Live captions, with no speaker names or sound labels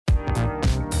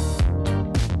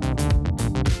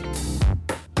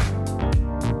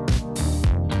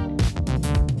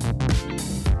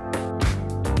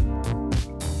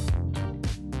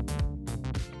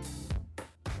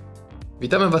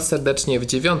Witamy Was serdecznie w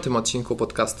 9. odcinku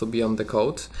podcastu Beyond the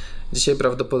Code. Dzisiaj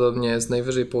prawdopodobnie z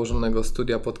najwyżej położonego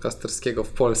studia podcasterskiego w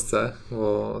Polsce,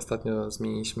 bo ostatnio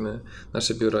zmieniliśmy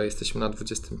nasze biuro, jesteśmy na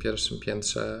 21.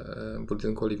 piętrze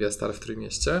budynku Oliwia Star w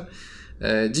Trójmieście.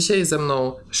 Dzisiaj ze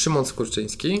mną Szymon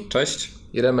Skurczyński. Cześć.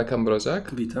 I Remek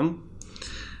Ambroziak. Witam.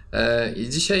 I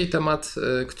dzisiaj temat,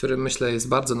 który myślę jest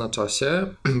bardzo na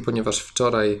czasie, ponieważ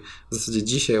wczoraj, w zasadzie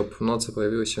dzisiaj o północy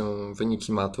pojawiły się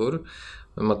wyniki matur.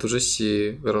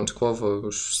 Maturzyści gorączkowo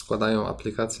już składają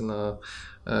aplikacje na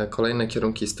kolejne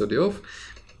kierunki studiów.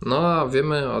 No a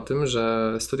wiemy o tym,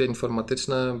 że studia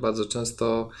informatyczne bardzo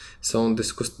często są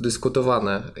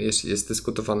dyskutowane. Jest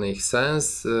dyskutowany ich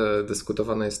sens,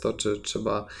 dyskutowane jest to, czy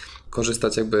trzeba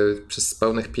korzystać jakby przez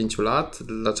pełnych 5 lat,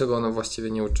 dlaczego one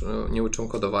właściwie nie uczą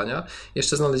kodowania.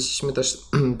 Jeszcze znaleźliśmy też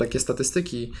takie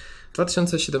statystyki. W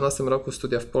 2017 roku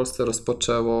studia w Polsce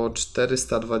rozpoczęło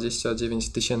 429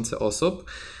 tysięcy osób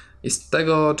i z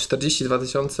tego 42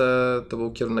 tysiące to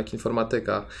był kierunek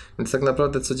informatyka. Więc tak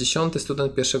naprawdę co 10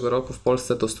 student pierwszego roku w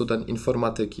Polsce to student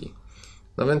informatyki.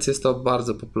 No więc jest to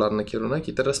bardzo popularny kierunek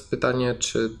i teraz pytanie,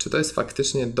 czy to jest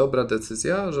faktycznie dobra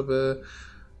decyzja, żeby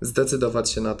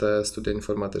zdecydować się na te studia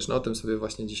informatyczne. O tym sobie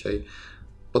właśnie dzisiaj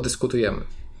podyskutujemy.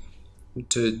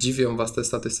 Czy dziwią Was te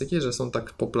statystyki, że są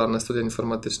tak popularne studia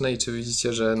informatyczne i czy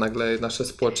widzicie, że nagle nasze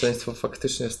społeczeństwo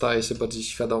faktycznie staje się bardziej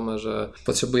świadome, że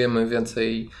potrzebujemy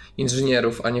więcej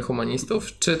inżynierów, a nie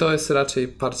humanistów? Czy to jest raczej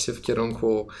parcie w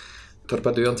kierunku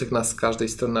torpedujących nas z każdej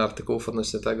strony artykułów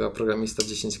odnośnie tego, programista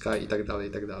 10K i tak dalej,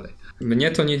 i tak dalej?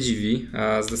 Mnie to nie dziwi.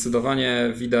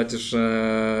 Zdecydowanie widać,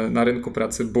 że na rynku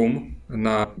pracy boom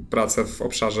na pracę w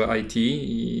obszarze IT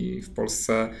i w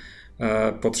Polsce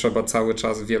potrzeba cały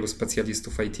czas wielu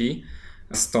specjalistów IT.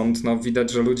 Stąd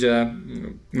widać, że ludzie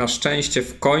na szczęście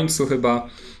w końcu chyba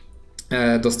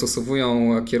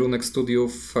dostosowują kierunek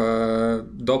studiów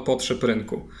do potrzeb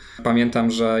rynku.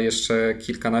 Pamiętam, że jeszcze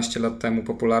kilkanaście lat temu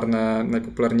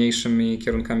najpopularniejszymi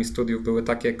kierunkami studiów były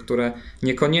takie, które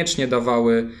niekoniecznie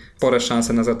dawały spore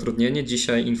szanse na zatrudnienie.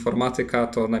 Dzisiaj informatyka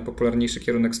to najpopularniejszy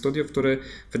kierunek studiów, który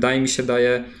wydaje mi się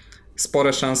daje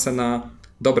spore szanse na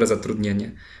dobre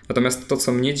zatrudnienie. Natomiast to,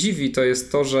 co mnie dziwi, to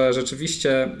jest to, że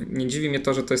rzeczywiście nie dziwi mnie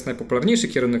to, że to jest najpopularniejszy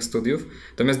kierunek studiów,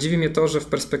 natomiast dziwi mnie to, że w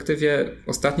perspektywie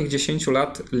ostatnich 10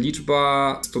 lat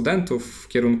liczba studentów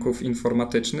kierunków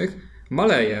informatycznych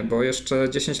maleje, bo jeszcze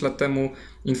 10 lat temu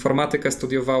informatykę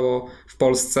studiowało w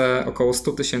Polsce około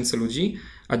 100 tysięcy ludzi,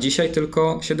 a dzisiaj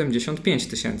tylko 75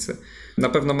 tysięcy. Na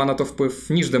pewno ma na to wpływ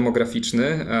niż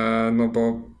demograficzny, no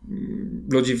bo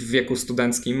ludzi w wieku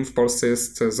studenckim w Polsce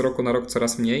jest z roku na rok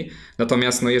coraz mniej.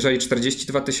 Natomiast jeżeli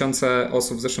 42 tysiące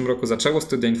osób w zeszłym roku zaczęło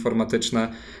studia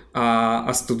informatyczne,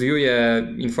 a studiuje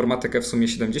informatykę w sumie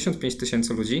 75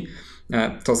 tysięcy ludzi,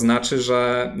 to znaczy,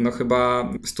 że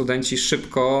chyba studenci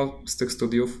szybko z tych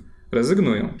studiów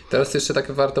rezygnują. Teraz jeszcze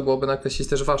tak warto byłoby nakreślić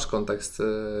też Wasz kontekst.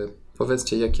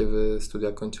 Powiedzcie, jakie Wy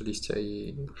studia kończyliście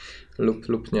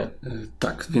lub nie.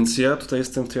 Tak, więc ja tutaj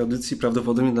jestem w tej audycji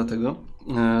prawdopodobnie dlatego,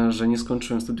 że nie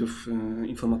skończyłem studiów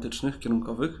informatycznych,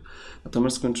 kierunkowych,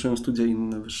 natomiast skończyłem studia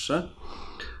inne wyższe,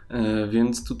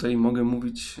 więc tutaj mogę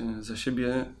mówić za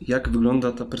siebie, jak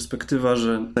wygląda ta perspektywa,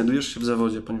 że znajdujesz się w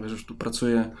zawodzie, ponieważ już tu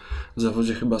pracuję w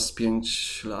zawodzie chyba z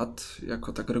 5 lat,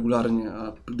 jako tak regularnie,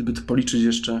 a gdyby to policzyć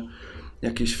jeszcze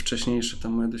jakieś wcześniejsze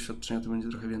tam moje doświadczenia, to będzie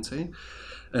trochę więcej.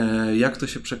 Jak to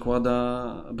się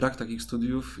przekłada, brak takich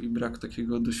studiów i brak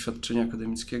takiego doświadczenia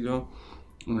akademickiego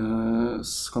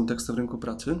z kontekstem rynku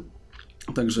pracy.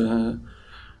 Także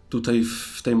tutaj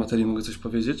w tej materii mogę coś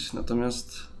powiedzieć,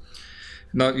 natomiast...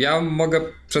 Ja mogę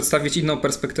przedstawić inną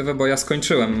perspektywę, bo ja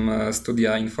skończyłem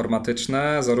studia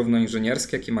informatyczne, zarówno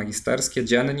inżynierskie, jak i magisterskie,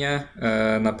 dziennie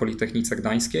na Politechnice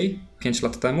Gdańskiej 5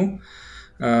 lat temu.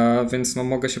 Więc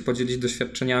mogę się podzielić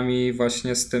doświadczeniami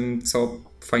właśnie z tym, co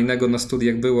fajnego na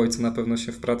studiach było i co na pewno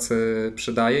się w pracy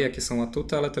przydaje, jakie są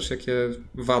atuty, ale też jakie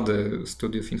wady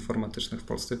studiów informatycznych w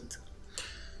Polsce.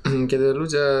 Kiedy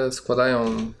ludzie składają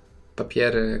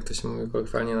papiery, jak to się mówi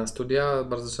kolokwialnie, na studia,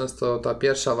 bardzo często ta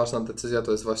pierwsza ważna decyzja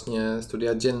to jest właśnie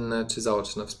studia dzienne czy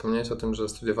zaoczne. Wspomniałeś o tym, że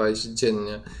studiowałeś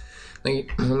dziennie. No i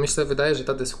wydaje, że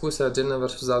ta dyskusja dzienne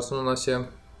versus zaoczne, ona się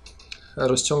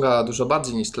rozciąga dużo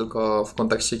bardziej niż tylko w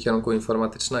kontekście kierunku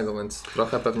informatycznego, więc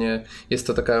trochę pewnie jest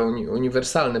to taki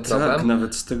uniwersalny problem. Tak,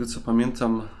 nawet z tego co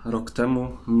pamiętam, rok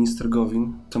temu minister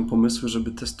Gowin są pomysły,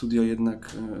 żeby te studia jednak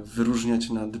wyróżniać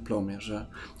na dyplomie, że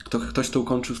ktoś, kto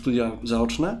ukończył studia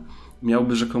zaoczne,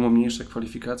 miałby rzekomo mniejsze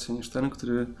kwalifikacje niż ten,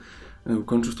 który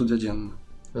ukończył studia dzienne.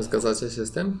 Zgadzacie się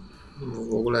z tym?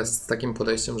 w ogóle z takim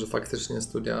podejściem, że faktycznie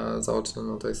studia zaoczne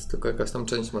to jest tylko jakaś tam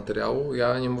część materiału.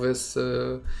 Ja nie mówię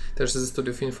też ze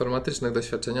studiów informatycznych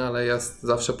doświadczenia, ale ja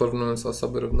zawsze porównując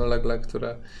osoby równolegle,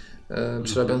 które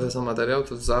przerabiają ten sam materiał,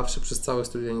 to zawsze przez całe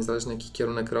studia, niezależnie jaki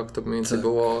kierunek rok, to mniej więcej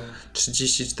było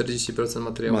 30-40%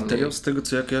 materiału. Materiał z tego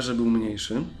co ja kojarzę był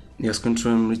mniejszy. Ja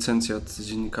skończyłem licencjat z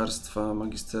dziennikarstwa,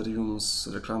 magisterium z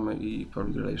reklamy i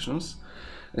public relations.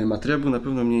 Materiał był na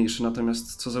pewno mniejszy,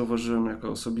 natomiast co zauważyłem jako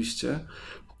osobiście,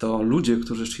 to ludzie,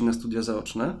 którzy szli na studia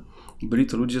zaoczne, byli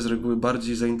to ludzie z reguły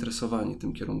bardziej zainteresowani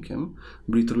tym kierunkiem.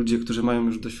 Byli to ludzie, którzy mają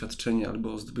już doświadczenie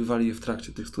albo zdobywali je w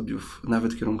trakcie tych studiów,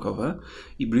 nawet kierunkowe.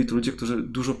 I byli to ludzie, którzy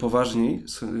dużo poważniej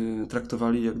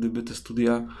traktowali jak gdyby te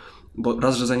studia, bo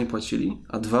raz, że za nie płacili,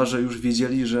 a dwa, że już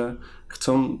wiedzieli, że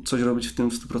chcą coś robić w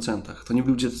tym w 100%. To nie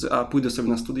byli ludzie, pójdę sobie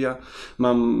na studia,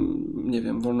 mam, nie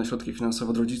wiem, wolne środki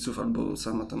finansowe od rodziców, albo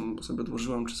sama tam sobie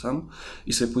odłożyłam, czy sam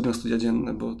i sobie pójdę na studia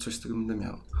dzienne, bo coś z tego będę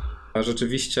miał.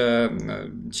 Rzeczywiście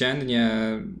dziennie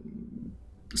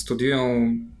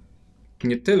studiują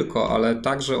nie tylko, ale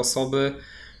także osoby,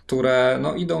 które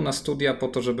idą na studia po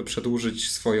to, żeby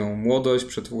przedłużyć swoją młodość,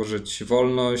 przedłużyć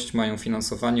wolność, mają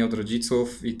finansowanie od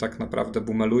rodziców i tak naprawdę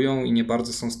bumelują i nie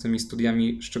bardzo są z tymi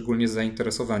studiami szczególnie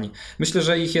zainteresowani. Myślę,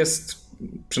 że ich jest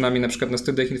przynajmniej na przykład na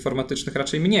studiach informatycznych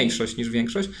raczej mniejszość niż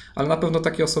większość, ale na pewno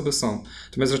takie osoby są.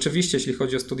 Natomiast rzeczywiście, jeśli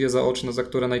chodzi o studia zaoczne, za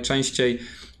które najczęściej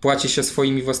płaci się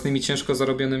swoimi własnymi ciężko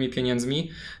zarobionymi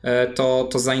pieniędzmi, to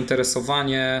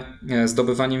zainteresowanie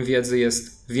zdobywaniem wiedzy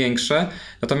jest większe.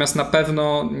 Natomiast na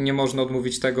pewno nie można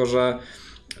odmówić tego, że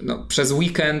przez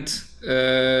weekend,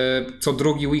 co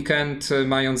drugi weekend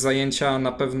mając zajęcia,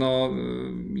 na pewno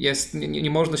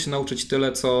nie można się nauczyć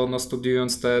tyle, co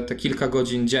studiując te kilka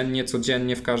godzin dziennie,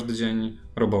 codziennie, w każdy dzień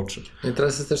roboczy. I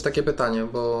teraz jest też takie pytanie,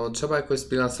 bo trzeba jakoś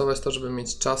zbilansować to, żeby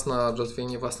mieć czas na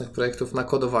rozwijanie własnych projektów, na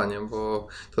kodowanie, bo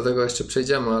do tego jeszcze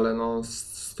przejdziemy, ale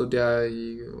studia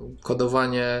i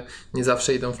kodowanie nie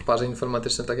zawsze idą w parze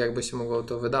informatyczne, tak jakby się mogło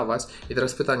to wydawać. I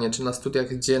teraz pytanie, czy na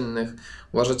studiach dziennych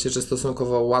uważacie, że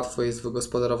stosunkowo łatwo jest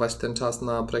wygospodarować ten czas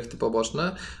na projekty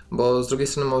poboczne? Bo z drugiej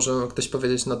strony może ktoś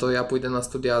powiedzieć, to ja pójdę na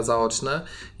studia zaoczne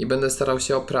i będę starał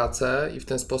się o pracę i w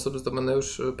ten sposób zdobędę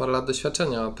już parę lat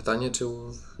doświadczenia. Pytanie,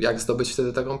 jak zdobyć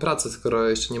wtedy taką pracę, skoro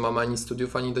jeszcze nie mamy ani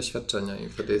studiów, ani doświadczenia i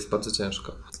wtedy jest bardzo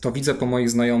ciężko. To widzę po moich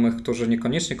znajomych, którzy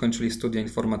niekoniecznie kończyli studia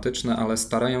informatyczne, ale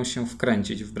starają się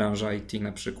wkręcić w branżę IT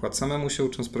na przykład. Samemu się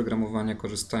ucząc programowania,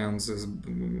 korzystając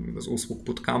z usług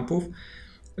bootcampów,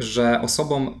 że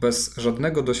osobom bez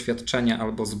żadnego doświadczenia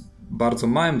albo z bardzo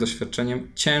małym doświadczeniem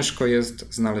ciężko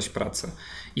jest znaleźć pracę.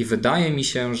 I wydaje mi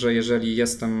się, że jeżeli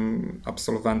jestem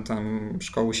absolwentem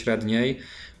szkoły średniej,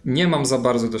 nie mam za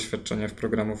bardzo doświadczenia w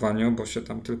programowaniu, bo się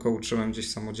tam tylko uczyłem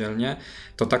gdzieś samodzielnie,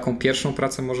 to taką pierwszą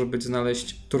pracę może być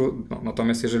znaleźć trudno.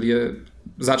 Natomiast jeżeli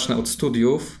zacznę od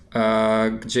studiów,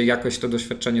 gdzie jakoś to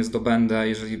doświadczenie zdobędę,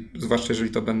 zwłaszcza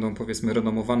jeżeli to będą powiedzmy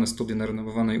renomowane studia na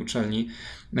renomowanej uczelni,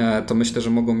 to myślę, że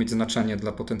mogą mieć znaczenie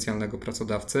dla potencjalnego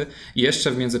pracodawcy. I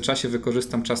jeszcze w międzyczasie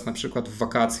wykorzystam czas na przykład w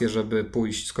wakacje, żeby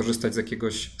pójść skorzystać z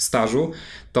jakiegoś stażu,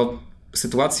 to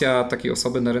sytuacja takiej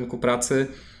osoby na rynku pracy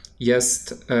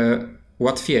jest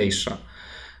łatwiejsza.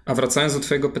 A wracając do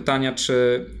Twojego pytania,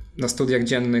 czy na studiach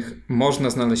dziennych można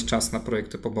znaleźć czas na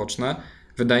projekty poboczne?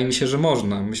 Wydaje mi się, że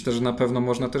można. Myślę, że na pewno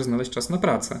można też znaleźć czas na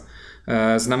pracę.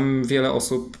 Znam wiele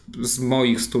osób z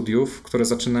moich studiów, które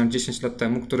zaczynałem 10 lat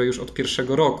temu, które już od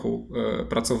pierwszego roku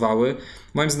pracowały.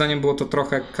 Moim zdaniem było to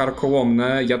trochę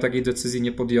karkołomne. Ja takiej decyzji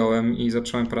nie podjąłem i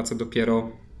zacząłem pracę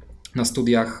dopiero na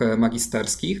studiach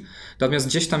magisterskich. Natomiast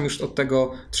gdzieś tam już od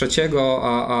tego 3.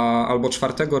 albo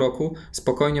 4. roku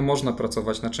spokojnie można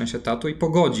pracować na część etatu i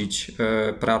pogodzić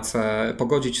pracę,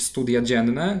 pogodzić studia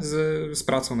dzienne z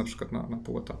pracą na przykład na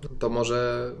pół etatu. To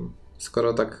może,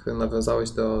 skoro tak nawiązałeś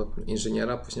do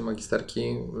inżyniera, później magisterki,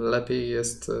 lepiej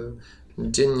jest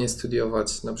dziennie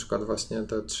studiować na przykład właśnie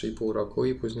te 3,5 roku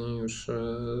i później już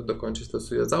dokończyć to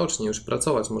studia zaocznie, już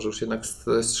pracować. Może już jednak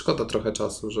jest szkoda trochę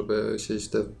czasu, żeby siedzieć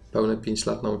te pełne 5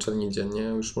 lat na uczelni dziennie.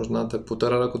 Już można te 1,5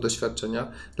 roku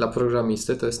doświadczenia. Dla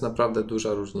programisty to jest naprawdę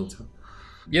duża różnica.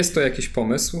 Jest to jakiś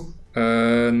pomysł,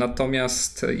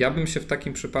 natomiast ja bym się w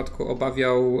takim przypadku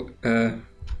obawiał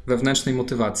wewnętrznej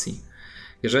motywacji.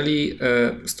 Jeżeli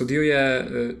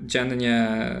studiuję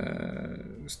dziennie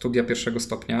studia 1.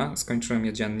 stopnia, skończyłem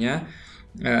je dziennie,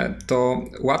 to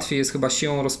łatwiej jest chyba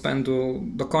siłą rozpędu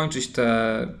dokończyć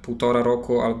te 1,5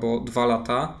 roku albo 2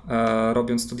 lata,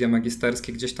 robiąc studia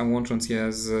magisterskie, gdzieś tam łącząc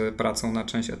je z pracą na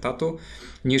część etatu,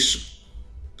 niż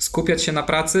skupiać się na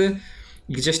pracy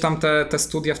i gdzieś tam te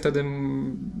studia wtedy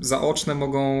zaoczne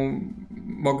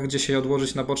mogę gdzieś je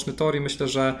odłożyć na boczny tor i myślę,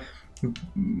 że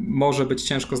może być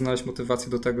ciężko znaleźć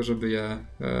motywację do tego, żeby je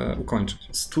ukończyć.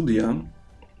 Studia,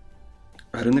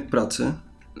 a rynek pracy,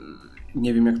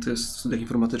 nie wiem jak to jest w studiach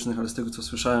informatycznych, ale z tego co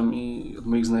słyszałem i od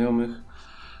moich znajomych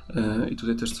i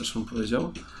tutaj też coś bym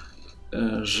powiedział,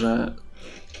 że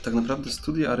tak naprawdę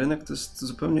studia, a rynek to jest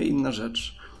zupełnie inna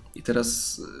rzecz. I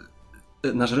teraz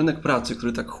nasz rynek pracy,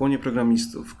 który tak chłonie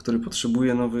programistów, który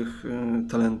potrzebuje nowych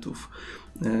talentów,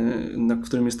 na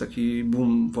którym jest taki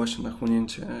boom właśnie na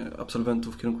chłonięcie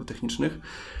absolwentów kierunków technicznych,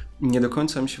 nie do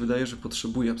końca mi się wydaje, że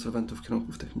potrzebuje absolwentów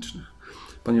kierunków technicznych.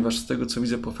 Ponieważ z tego, co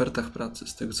widzę po ofertach pracy,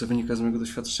 z tego, co wynika z mojego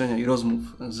doświadczenia i rozmów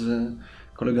z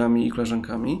kolegami i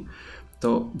koleżankami,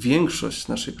 to większość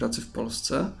naszej pracy w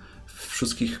Polsce, w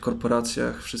wszystkich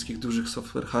korporacjach, wszystkich dużych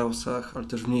software house'ach, ale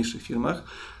też w mniejszych firmach,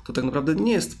 to tak naprawdę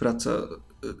nie jest praca,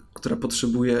 która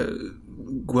potrzebuje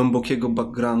głębokiego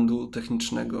backgroundu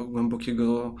technicznego,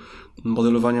 głębokiego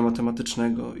modelowania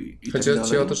matematycznego i tak dalej.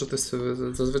 Chodzi o to, że to jest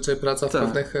zazwyczaj praca w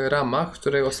pewnych ramach, w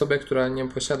której osobie, która nie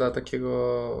posiada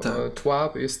takiego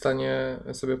tła, jest w stanie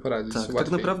sobie poradzić łatwiej.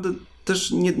 Tak naprawdę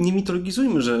też nie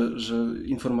mitologizujmy, że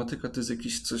informatyka to jest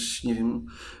jakiś coś, nie wiem,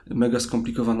 mega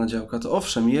skomplikowana działka. To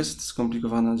owszem, jest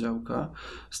skomplikowana działka,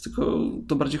 tylko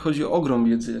to bardziej chodzi o ogrom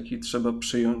wiedzy, jaki trzeba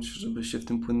przyjąć, żeby się w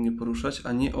tym płynnie poruszać,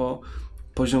 a nie o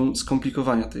poziom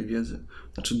skomplikowania tej wiedzy.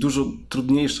 Znaczy dużo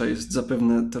trudniejsza jest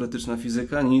zapewne teoretyczna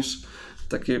fizyka niż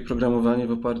takie programowanie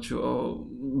w oparciu o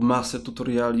masę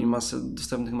tutoriali, masę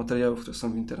dostępnych materiałów, które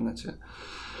są w internecie.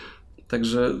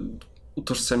 Także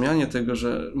utożsamianie tego,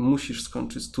 że musisz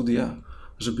skończyć studia,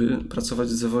 żeby pracować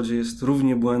w zawodzie, jest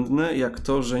równie błędne, jak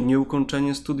to, że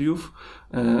nieukończenie studiów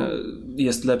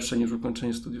jest lepsze niż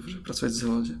ukończenie studiów, żeby pracować w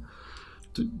zawodzie.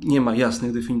 Tu nie ma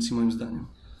jasnych definicji moim zdaniem.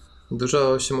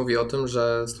 Dużo się mówi o tym,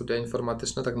 że studia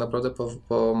informatyczne tak naprawdę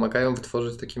pomagają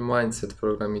wytworzyć taki mindset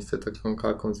programisty, taką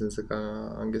kalką z języka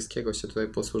angielskiego się tutaj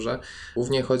posłużę.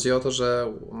 Głównie chodzi o to,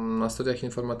 że na studiach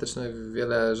informatycznych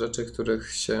wiele rzeczy,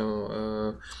 których się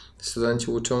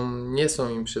studenci uczą, nie są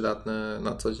im przydatne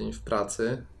na co dzień w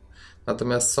pracy.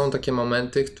 Natomiast są takie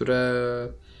momenty,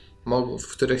 w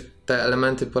których te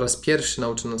elementy po raz pierwszy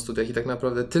nauczono na studiach i tak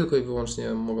naprawdę tylko i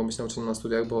wyłącznie mogą być nauczone na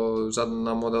studiach, bo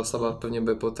żadna młoda osoba pewnie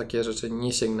by po takie rzeczy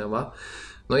nie sięgnęła.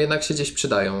 No jednak się gdzieś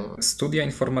przydają. Studia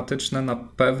informatyczne na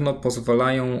pewno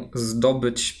pozwalają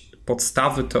zdobyć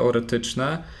podstawy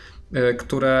teoretyczne,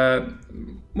 które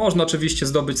można oczywiście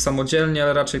zdobyć samodzielnie,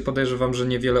 ale raczej podejrzewam, że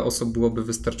niewiele osób byłoby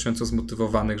wystarczająco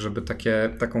zmotywowanych, żeby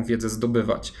taką wiedzę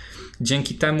zdobywać.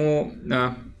 Dzięki temu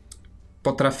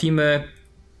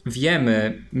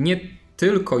wiemy nie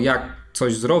tylko jak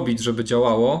coś zrobić, żeby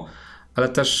działało, ale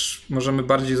też możemy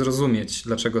bardziej zrozumieć,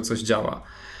 dlaczego coś działa.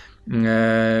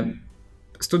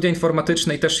 Studia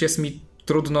informatyczne i też jest mi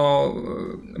trudno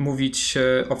mówić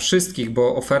o wszystkich,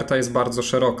 bo oferta jest bardzo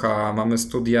szeroka. Mamy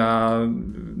studia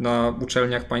na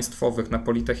uczelniach państwowych, na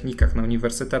politechnikach, na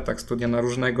uniwersytetach, studia na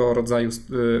różnego rodzaju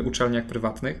uczelniach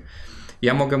prywatnych.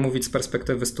 Ja mogę mówić z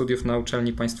perspektywy studiów na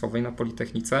uczelni państwowej, na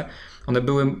politechnice. One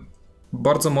były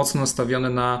bardzo mocno nastawione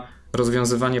na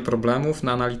rozwiązywanie problemów,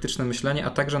 na analityczne myślenie, a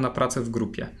także na pracę w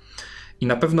grupie. I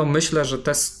na pewno myślę, że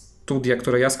te studia,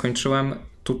 które ja skończyłem,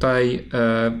 tutaj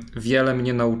wiele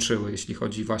mnie nauczyły, jeśli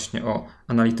chodzi właśnie o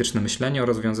analityczne myślenie, o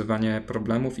rozwiązywanie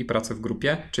problemów i pracę w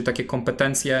grupie, czyli takie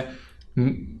kompetencje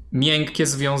miękkie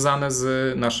związane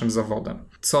z naszym zawodem.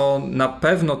 Co na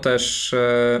pewno też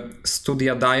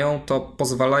studia dają, to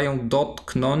pozwalają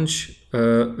dotknąć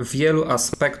wielu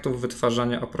aspektów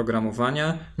wytwarzania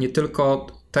oprogramowania, nie tylko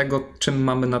tego, czym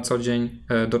mamy na co dzień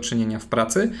do czynienia w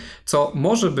pracy, co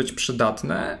może być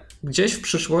przydatne gdzieś w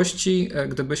przyszłości,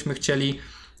 gdybyśmy chcieli,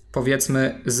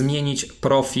 powiedzmy, zmienić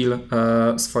profil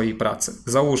swojej pracy.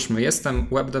 Załóżmy, jestem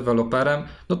web developerem,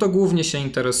 no to głównie się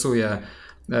interesuję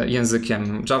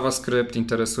językiem JavaScript,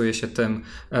 interesuje się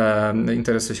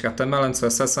HTML-em,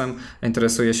 CSS-em,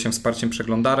 interesuje się wsparciem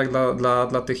przeglądarek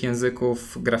dla tych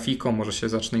języków, grafiką, może się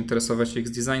zacznę interesować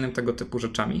UX designem, tego typu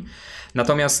rzeczami.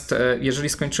 Natomiast jeżeli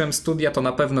skończyłem studia, to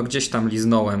na pewno gdzieś tam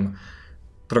liznąłem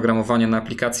programowanie na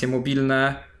aplikacje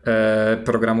mobilne,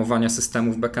 programowania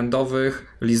systemów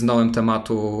backendowych, liznąłem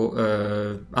tematu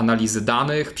analizy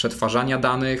danych, przetwarzania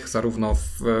danych, zarówno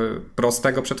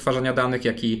prostego przetwarzania danych,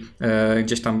 jak i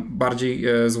gdzieś tam bardziej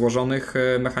złożonych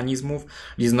mechanizmów.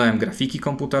 Liznąłem grafiki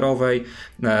komputerowej,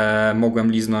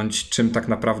 mogłem liznąć, czym tak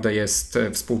naprawdę jest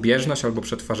współbieżność albo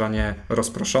przetwarzanie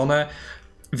rozproszone.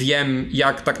 Wiem,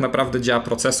 jak tak naprawdę działa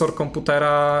procesor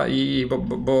komputera,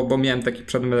 bo miałem taki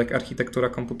przedmiot jak architektura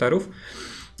komputerów.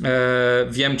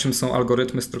 Wiem, czym są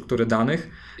algorytmy struktury danych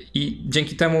i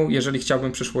dzięki temu, jeżeli chciałbym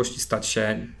w przyszłości stać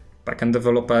się backend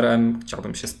developerem,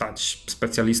 chciałbym się stać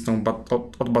specjalistą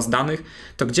od baz danych,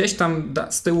 to gdzieś tam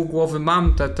z tyłu głowy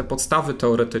mam te podstawy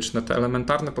teoretyczne, te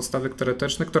elementarne podstawy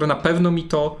teoretyczne, które na pewno mi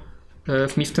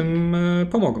w tym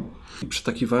pomogą. I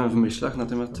przytakiwałem w myślach,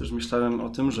 natomiast też myślałem o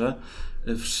tym, że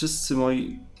wszyscy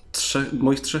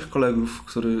moich trzech kolegów,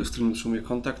 z którymi utrzymuję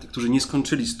kontakt, którzy nie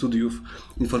skończyli studiów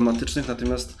informatycznych,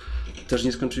 natomiast też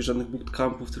nie skończyli żadnych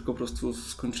bootcampów, tylko po prostu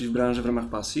skończyli w branży w ramach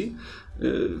pasji.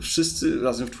 Wszyscy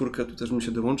razem w czwórkę, tu też bym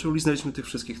się dołączył, liznęliśmy tych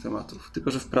wszystkich tematów,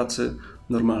 tylko że w pracy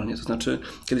normalnie. To znaczy,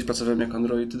 kiedyś pracowałem jako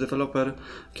Android developer,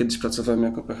 kiedyś pracowałem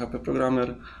jako PHP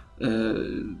programmer,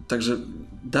 także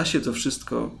da się to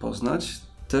wszystko poznać,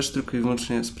 też tylko i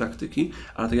wyłącznie z praktyki,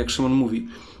 ale tak jak Szymon mówi,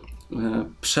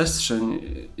 przestrzeń,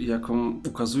 jaką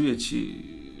ukazuje ci,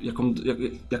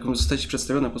 jaką zostaje ci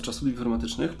przedstawiona podczas studiów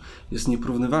informatycznych, jest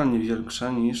nieporównywalnie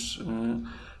większa niż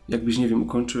jakbyś, nie wiem,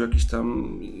 ukończył jakiś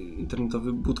tam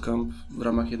internetowy bootcamp w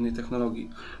ramach jednej technologii.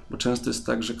 Bo często jest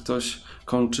tak, że ktoś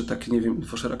kończy taki, nie wiem,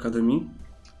 InfoShare Academy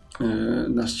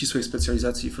na ścisłej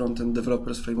specjalizacji frontend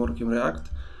developer z frameworkiem React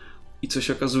i co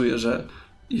się okazuje, że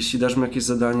jeśli dasz mu jakieś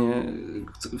zadanie,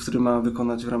 które ma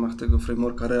wykonać w ramach tego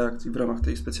frameworka React i w ramach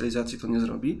tej specjalizacji, to nie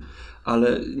zrobi,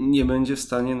 ale nie będzie w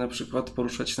stanie na przykład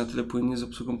poruszać się na tyle płynnie z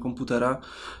obsługą komputera,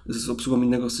 z obsługą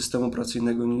innego systemu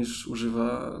operacyjnego niż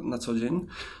używa na co dzień.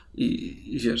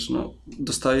 I wiesz, no,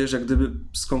 dostajesz jak gdyby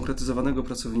skonkretyzowanego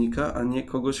pracownika, a nie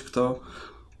kogoś,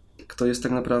 kto jest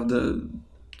tak naprawdę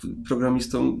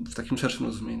programistą w takim szerszym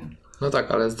rozumieniu. No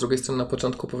tak, ale z drugiej strony na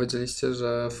początku powiedzieliście,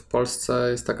 że w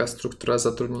Polsce jest taka struktura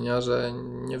zatrudnienia, że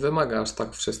nie wymaga aż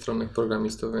tak wszechstronnych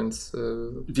programistów, więc...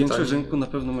 Większość rynku na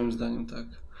pewno moim zdaniem tak.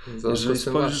 Jeżeli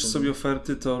spojrzysz sobie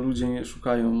oferty, to ludzie nie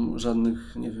szukają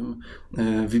żadnych, nie wiem,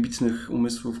 wybitnych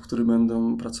umysłów, które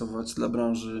będą pracować dla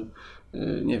branży,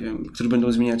 nie wiem, którzy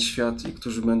będą zmieniać świat i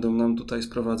którzy będą nam tutaj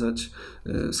sprowadzać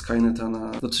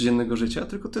Skyneta do codziennego życia,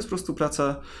 tylko to jest po prostu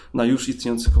praca na już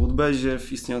istniejących codebase'ie,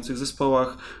 w istniejących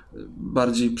zespołach,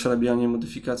 bardziej przerabianie,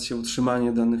 modyfikacje,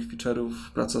 utrzymanie danych feature'ów,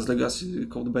 praca z legacy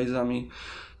codebase'ami,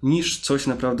 niż coś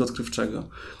naprawdę odkrywczego.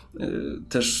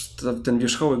 Też ten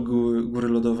wierzchołek góry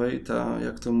lodowej,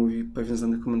 jak to mówi pewien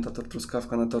znany komentator,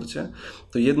 truskawka na torcie,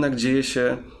 to jednak dzieje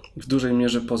się w dużej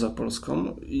mierze poza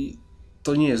Polską i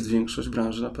to nie jest większość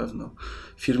branży na pewno.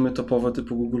 Firmy topowe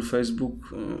typu Google, Facebook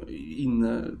i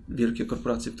inne wielkie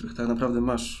korporacje, w których tak naprawdę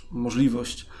masz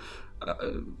możliwość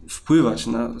wpływać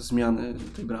na zmiany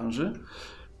tej branży,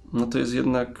 no to jest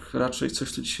jednak raczej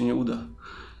coś, co ci się nie uda.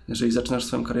 Jeżeli zaczynasz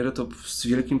swoją karierę, to z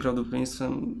wielkim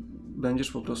prawdopodobieństwem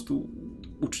będziesz po prostu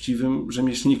uczciwym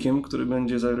rzemieślnikiem, który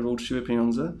będzie zarabiał uczciwe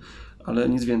pieniądze, ale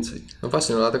nic więcej. No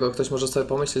właśnie, no dlatego ktoś może sobie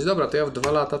pomyśleć, dobra, to ja w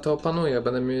 2 lata to opanuję,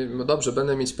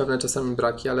 będę mieć pewne czasami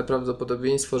braki, ale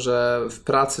prawdopodobieństwo, że w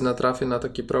pracy natrafię na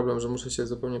taki problem, że muszę się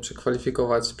zupełnie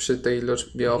przekwalifikować przy tej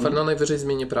liczbie ofert, no najwyżej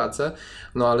zmienię pracę,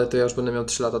 no ale to ja już będę miał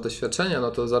 3 lata doświadczenia,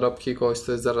 no to zarobki kogoś,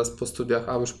 to jest zaraz po studiach,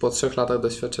 a już po 3 latach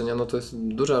doświadczenia, no to jest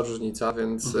duża różnica,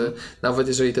 więc nawet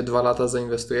jeżeli te 2 lata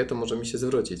zainwestuję, to może mi się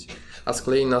zwrócić. A z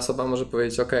kolei inna osoba może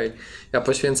powiedzieć, okej, ja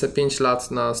poświęcę 5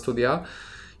 lat na studia,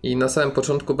 i na samym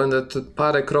początku będę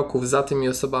parę kroków za tymi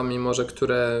osobami może,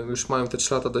 które już mają te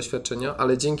 3 lata doświadczenia,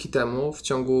 ale dzięki temu w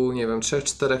ciągu, nie wiem,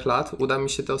 3-4 lat uda mi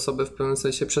się te osoby w pewnym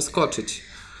sensie przeskoczyć.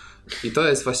 I to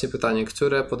jest właśnie pytanie,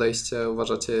 które podejście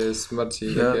uważacie jest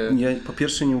bardziej Ja po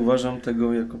pierwsze nie uważam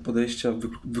tego jako podejścia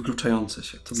wykluczające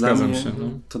się.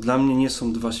 To dla mnie nie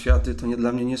są 2 światy,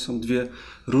 dla mnie nie są 2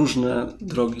 różne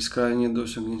drogi skrajnie do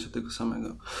osiągnięcia tego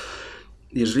samego.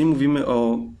 Jeżeli mówimy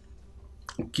o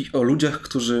ludziach,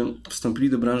 którzy wstąpili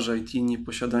do branży IT nie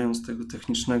posiadając tego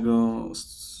technicznego,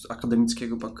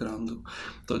 akademickiego backgroundu,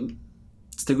 to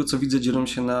z tego co widzę dzielą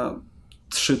się na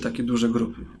 3 takie duże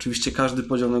grupy. Oczywiście każdy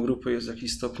podział na grupy jest w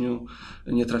jakimś stopniu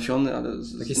nietrafiony, ale...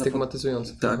 Taki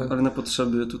stygmatyzujący. Tak, ale na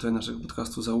potrzeby tutaj naszego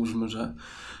podcastu załóżmy,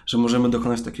 że możemy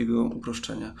dokonać takiego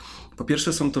uproszczenia. Po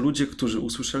pierwsze są to ludzie, którzy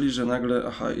usłyszeli, że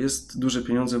nagle jest duże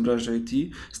pieniądze w branży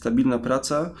IT, stabilna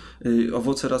praca,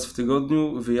 owoce raz w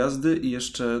tygodniu, wyjazdy i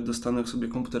jeszcze dostanę sobie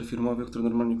komputer firmowy, który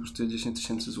normalnie kosztuje 10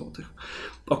 000 złotych.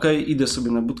 Idę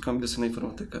sobie na bootcamp, idę sobie na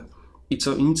informatykę. I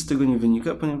nic z tego nie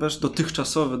wynika, ponieważ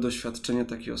dotychczasowe doświadczenie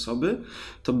takiej osoby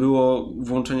to było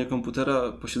włączenie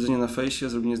komputera, posiedzenie na fejsie,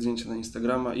 zrobienie zdjęcia na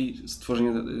Instagrama i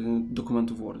stworzenie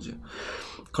dokumentu w Wordzie.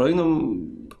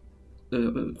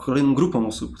 Kolejną grupą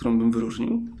osób, którą bym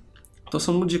wyróżnił, to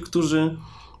są ludzie, którzy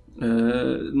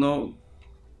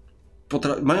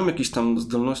mają jakieś tam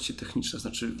zdolności techniczne,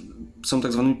 znaczy są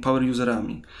tak zwanymi power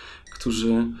userami,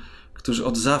 którzy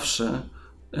od zawsze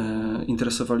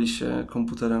interesowali się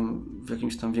komputerem w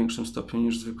jakimś tam większym stopniu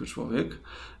niż zwykły człowiek,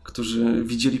 którzy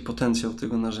widzieli potencjał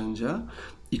tego narzędzia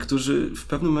i którzy w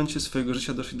pewnym momencie swojego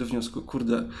życia doszli do wniosku,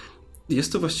 kurde,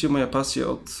 jest to właściwie moja pasja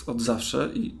od zawsze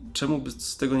i czemu by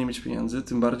z tego nie mieć pieniędzy,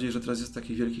 tym bardziej, że teraz jest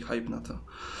taki wielki hype na to.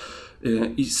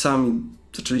 I sami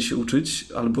zaczęli się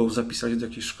uczyć albo zapisali do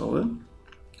jakiejś szkoły,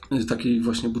 takiej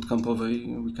właśnie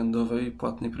bootcampowej, weekendowej,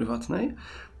 płatnej, prywatnej.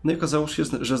 No i okazało się,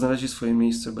 że znaleźli swoje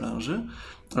miejsce w branży.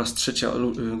 Oraz trzecia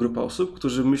grupa osób,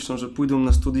 którzy myślą, że pójdą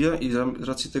na studia i z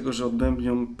racji tego, że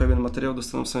odbębnią pewien materiał,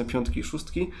 dostaną same 5 i 6,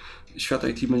 świat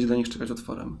IT będzie dla nich czekać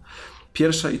otworem.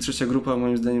 Pierwsza i trzecia grupa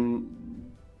moim zdaniem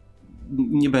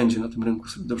nie będzie na tym rynku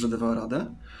sobie dobrze dawała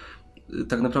radę.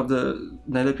 Tak naprawdę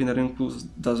najlepiej na rynku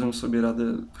dadzą sobie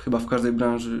radę chyba w każdej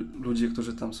branży ludzie,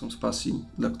 którzy tam są z pasji,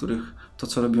 dla których to,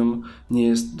 co robią, nie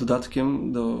jest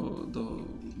dodatkiem do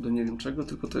nie wiem czego,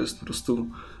 tylko to jest po prostu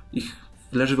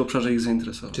leży w obszarze ich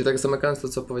zainteresowań. Czyli tak zamykając to,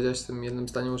 co powiedziałeś w tym jednym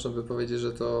zdaniu, można by powiedzieć,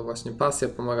 że to właśnie pasja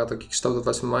pomaga taki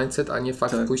kształtować mindset, a nie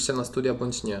fakt pójścia na studia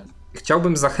bądź nie.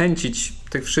 Chciałbym zachęcić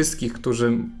tych wszystkich,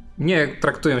 którzy nie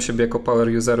traktują siebie jako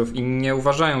power userów i nie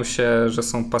uważają się, że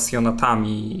są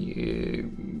pasjonatami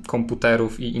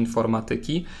komputerów i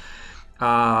informatyki,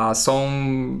 a są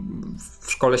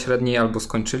w szkole średniej albo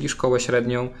skończyli szkołę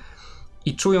średnią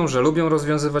i czują, że lubią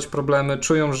rozwiązywać problemy,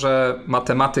 czują, że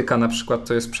matematyka na przykład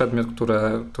to jest przedmiot,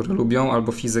 który lubią,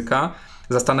 albo fizyka,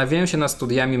 zastanawiają się nad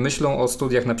studiami, myślą o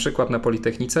studiach na przykład na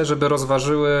Politechnice, żeby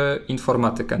rozważyły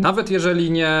informatykę. Nawet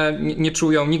jeżeli nie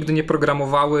czują, nigdy nie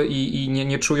programowały i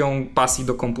nie czują pasji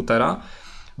do komputera,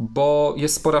 bo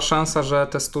jest spora szansa, że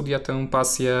te studia tę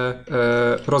pasję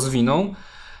rozwiną,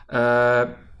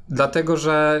 dlatego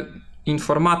że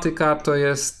informatyka to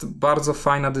jest bardzo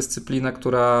fajna dyscyplina,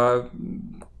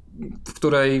 w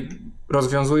której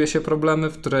rozwiązuje się problemy,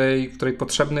 w której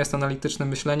potrzebne jest analityczne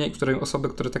myślenie i w której osoby,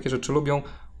 które takie rzeczy lubią,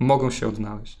 mogą się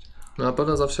odnaleźć. No na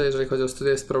pewno zawsze, jeżeli chodzi o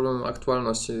studia, jest problem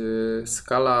aktualności.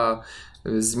 Skala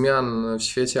zmian w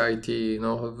świecie IT,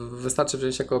 no wystarczy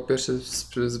wziąć jako pierwszy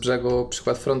z brzegu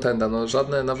przykład frontenda. No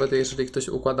żadne, nawet jeżeli ktoś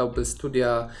układałby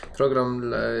studia,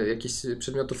 program jakichś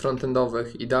przedmiotów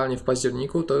frontendowych idealnie w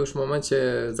październiku, to już w momencie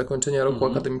zakończenia roku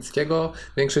akademickiego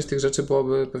większość tych rzeczy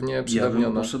byłoby pewnie przedawniona.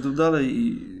 Ja bym poszedł dalej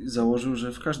i założył,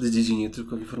 że w każdej dziedzinie,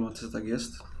 tylko w informatyce tak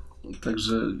jest.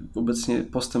 Także obecnie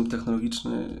postęp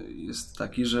technologiczny jest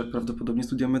taki, że prawdopodobnie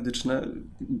studia medyczne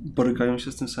borykają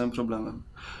się z tym samym problemem.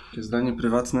 Zdanie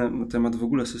prywatne na temat w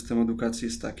ogóle systemu edukacji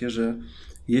jest takie, że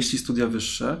jeśli studia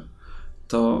wyższe,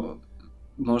 to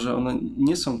może one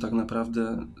nie są tak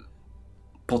naprawdę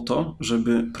po to,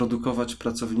 żeby produkować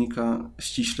pracownika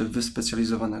ściśle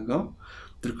wyspecjalizowanego,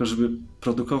 tylko żeby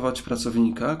produkować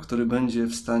pracownika, który będzie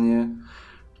w stanie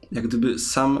jak gdyby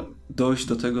sam dojść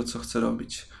do tego, co chce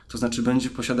robić. To znaczy będzie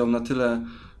posiadał na tyle,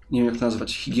 nie wiem jak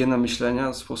nazwać, higiena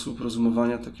myślenia, sposób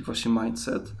rozumowania, taki właśnie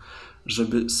mindset,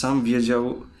 żeby sam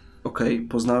wiedział,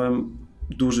 poznałem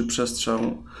duży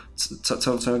przestrzał,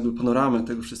 całą jakby panoramę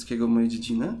tego wszystkiego mojej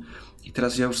dziedziny i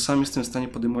teraz ja już sam jestem w stanie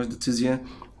podejmować decyzje,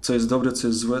 co jest dobre, co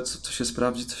jest złe, co się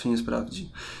sprawdzi, co się nie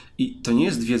sprawdzi. I to nie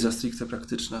jest wiedza stricte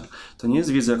praktyczna. To nie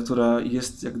jest wiedza, która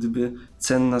jest jak gdyby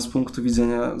cenna z punktu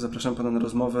widzenia, zapraszam Pana na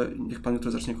rozmowę, niech Pan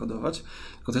jutro zacznie kodować,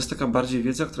 tylko to jest taka bardziej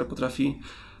wiedza, która potrafi,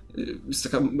 jest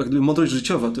taka jak gdyby mądrość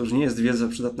życiowa, to już nie jest wiedza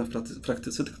przydatna w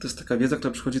praktyce, tylko to jest taka wiedza,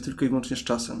 która przychodzi tylko i wyłącznie z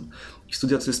czasem. I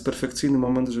studia to jest perfekcyjny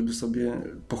moment, żeby sobie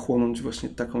pochłonąć właśnie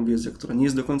taką wiedzę, która nie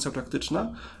jest do końca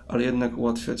praktyczna, ale jednak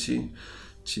ułatwia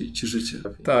Ci życie.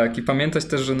 Tak, i pamiętać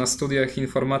też, że na studiach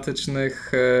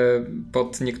informatycznych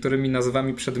pod niektórymi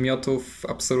nazwami przedmiotów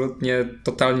absolutnie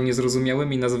totalnie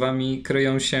niezrozumiałymi nazwami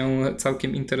kryją się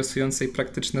całkiem interesujące i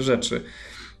praktyczne rzeczy.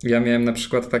 Ja miałem na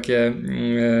przykład takie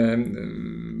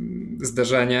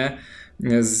zderzenie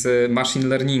z machine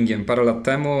learningiem. Parę lat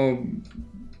temu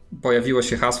pojawiło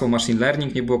się hasło machine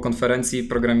learning, nie było konferencji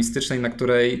programistycznej, na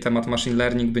której temat machine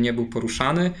learning by nie był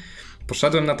poruszany.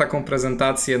 Poszedłem na taką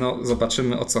prezentację,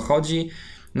 zobaczymy o co chodzi.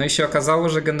 No i się okazało,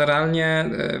 że generalnie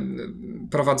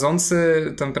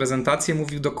prowadzący tę prezentację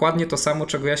mówił dokładnie to samo,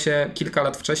 czego ja się kilka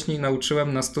lat wcześniej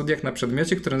nauczyłem na studiach na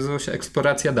przedmiocie, który nazywał się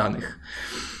eksploracja danych.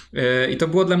 I to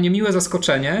było dla mnie miłe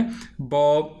zaskoczenie,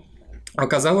 bo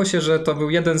okazało się, że to był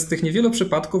jeden z tych niewielu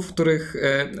przypadków, w których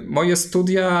moje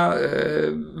studia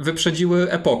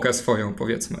wyprzedziły epokę swoją,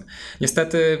 powiedzmy.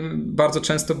 Niestety bardzo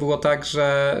często było tak,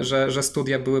 że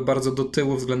studia były bardzo do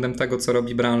tyłu względem tego, co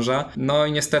robi branża. No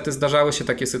i niestety zdarzały się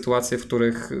takie sytuacje, w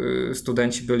których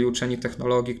studenci byli uczeni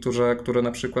technologii, które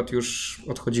na przykład już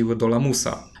odchodziły do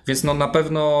lamusa. Więc na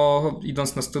pewno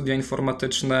idąc na studia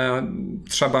informatyczne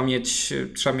trzeba mieć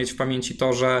w pamięci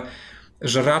to,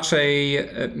 że raczej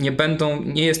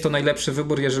nie jest to najlepszy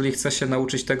wybór, jeżeli chce się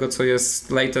nauczyć tego, co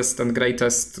jest latest and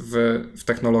greatest w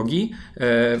technologii,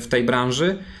 w tej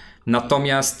branży.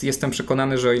 Natomiast jestem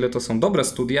przekonany, że o ile to są dobre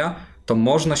studia, to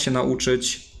można się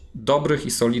nauczyć dobrych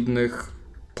i solidnych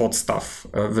podstaw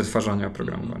wytwarzania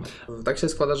oprogramowania. Tak się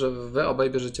składa, że wy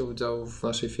obaj bierzecie udział w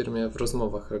naszej firmie w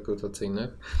rozmowach rekrutacyjnych.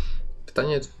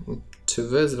 Pytanie, czy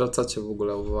wy zwracacie w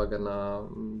ogóle uwagę na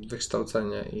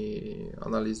wykształcenie i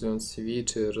analizując CV,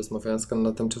 czy rozmawiając z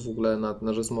kandydatem, czy w ogóle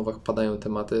na rozmowach padają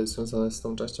tematy związane z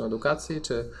tą częścią edukacji,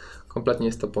 czy kompletnie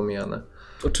jest to pomijane?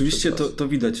 Oczywiście to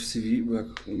widać w CV, bo jak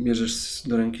bierzesz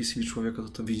do ręki CV człowieka,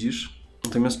 to widzisz.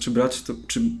 Natomiast czy brać to,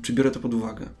 czy biorę to pod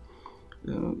uwagę?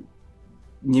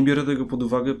 Nie biorę tego pod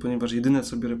uwagę, ponieważ jedyne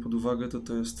co biorę pod uwagę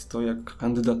to jest to, jak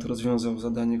kandydat rozwiązał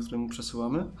zadanie, które mu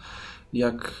przesyłamy,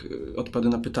 jak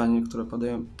odpowiada na pytanie, które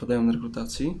padają na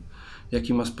rekrutacji,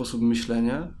 jaki ma sposób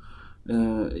myślenia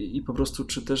i po prostu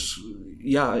czy też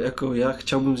ja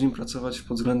chciałbym z nim pracować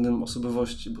pod względem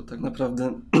osobowości, bo tak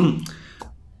naprawdę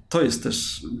to jest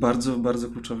też bardzo, bardzo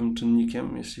kluczowym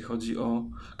czynnikiem, jeśli chodzi o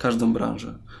każdą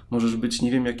branżę. Możesz być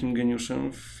nie wiem jakim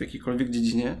geniuszem w jakiejkolwiek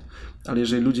dziedzinie, ale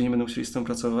jeżeli ludzie nie będą chcieli z tym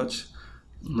pracować,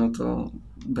 no to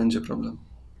będzie problem.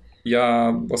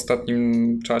 Ja w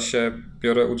ostatnim czasie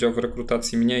biorę udział w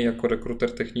rekrutacji mniej jako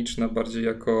rekruter techniczny, a bardziej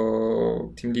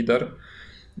jako team leader,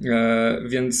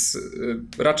 więc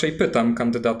raczej pytam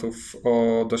kandydatów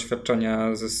o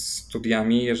doświadczenia ze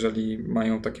studiami. Jeżeli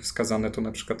mają takie wskazane, to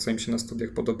na przykład co im się na studiach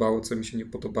podobało, co im się nie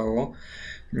podobało,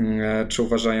 czy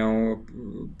uważają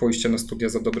pójście na studia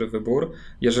za dobry wybór.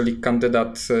 Jeżeli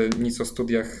kandydat nic o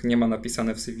studiach nie ma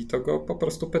napisane w CV, to go po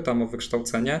prostu pytam o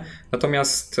wykształcenie.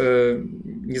 Natomiast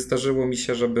nie zdarzyło mi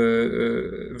się, żeby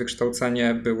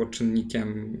wykształcenie było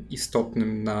czynnikiem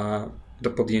istotnym do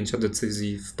podjęcia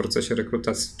decyzji w procesie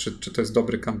rekrutacji, czy to jest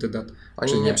dobry kandydat,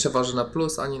 ani czy nie. Nie przeważy na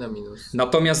plus, ani na minus.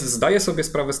 Natomiast zdaję sobie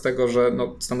sprawę z tego, że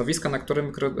stanowiska, na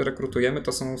którym rekrutujemy,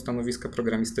 to są stanowiska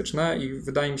programistyczne i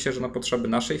wydaje mi się, że na potrzeby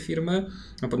naszej firmy,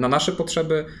 na nasze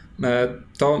potrzeby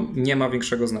to nie ma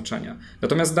większego znaczenia.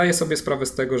 Natomiast zdaję sobie sprawę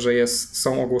z tego, że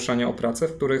są ogłoszenia o pracę,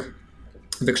 w których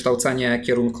wykształcenie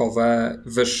kierunkowe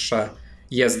wyższe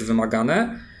jest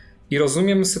wymagane. I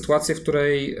rozumiem sytuację, w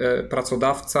której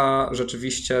pracodawca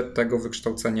rzeczywiście tego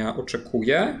wykształcenia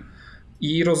oczekuje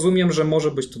i rozumiem, że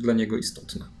może być to dla niego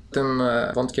istotne. Tym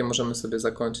wątkiem możemy sobie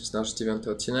zakończyć nasz 9.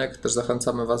 odcinek. Też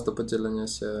zachęcamy Was do podzielenia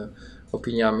się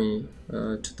opiniami,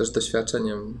 czy też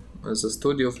doświadczeniem ze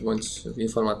studiów, bądź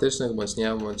informatycznych, bądź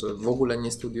nie, bądź w ogóle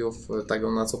nie studiów,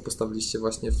 tego na co postawiliście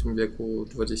właśnie w tym wieku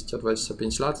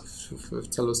 20-25 lat w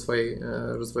celu swojej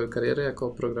rozwoju kariery jako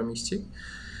programiści.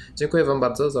 Dziękuję Wam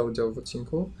bardzo za udział w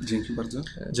odcinku. Dzięki bardzo.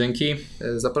 Dzięki.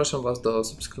 Zapraszam Was do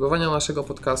subskrybowania naszego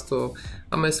podcastu,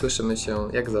 a my słyszymy się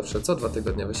jak zawsze co 2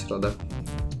 tygodnie w środę.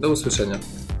 Do usłyszenia.